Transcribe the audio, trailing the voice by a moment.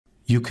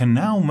You can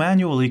now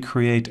manually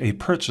create a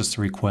purchase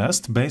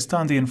request based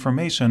on the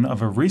information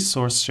of a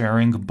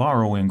resource-sharing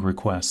borrowing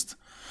request.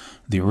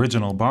 The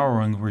original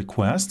borrowing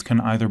request can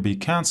either be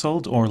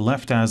cancelled or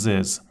left as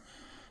is.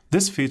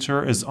 This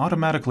feature is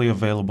automatically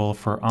available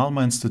for Alma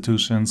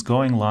institutions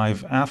going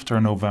live after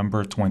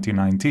November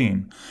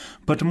 2019,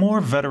 but more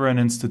veteran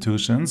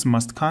institutions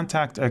must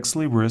contact Ex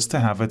Libris to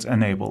have it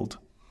enabled.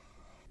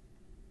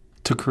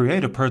 To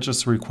create a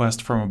purchase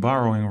request from a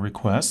borrowing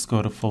request,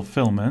 go to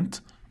Fulfillment,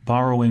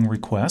 Borrowing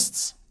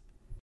Requests.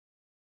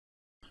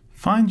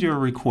 Find your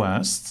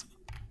request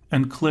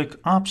and click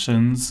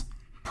Options,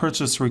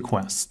 Purchase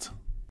Request.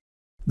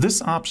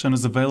 This option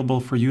is available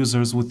for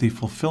users with the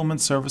Fulfillment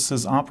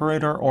Services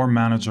Operator or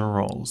Manager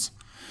roles.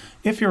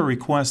 If your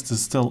request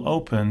is still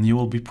open, you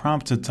will be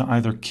prompted to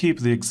either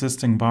keep the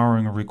existing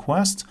borrowing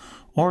request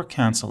or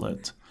cancel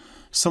it.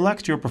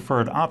 Select your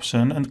preferred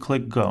option and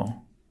click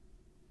Go.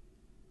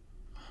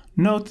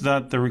 Note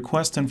that the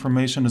request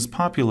information is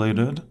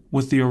populated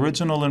with the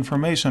original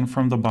information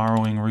from the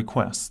borrowing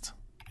request,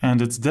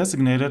 and it's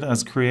designated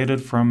as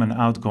created from an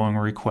outgoing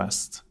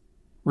request.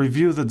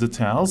 Review the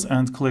details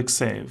and click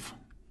Save.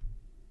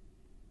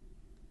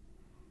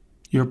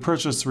 Your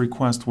purchase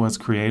request was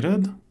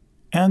created,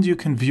 and you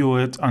can view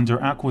it under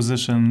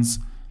Acquisitions,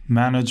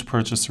 Manage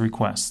Purchase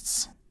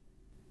Requests.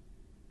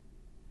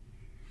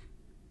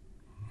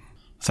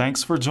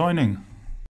 Thanks for joining.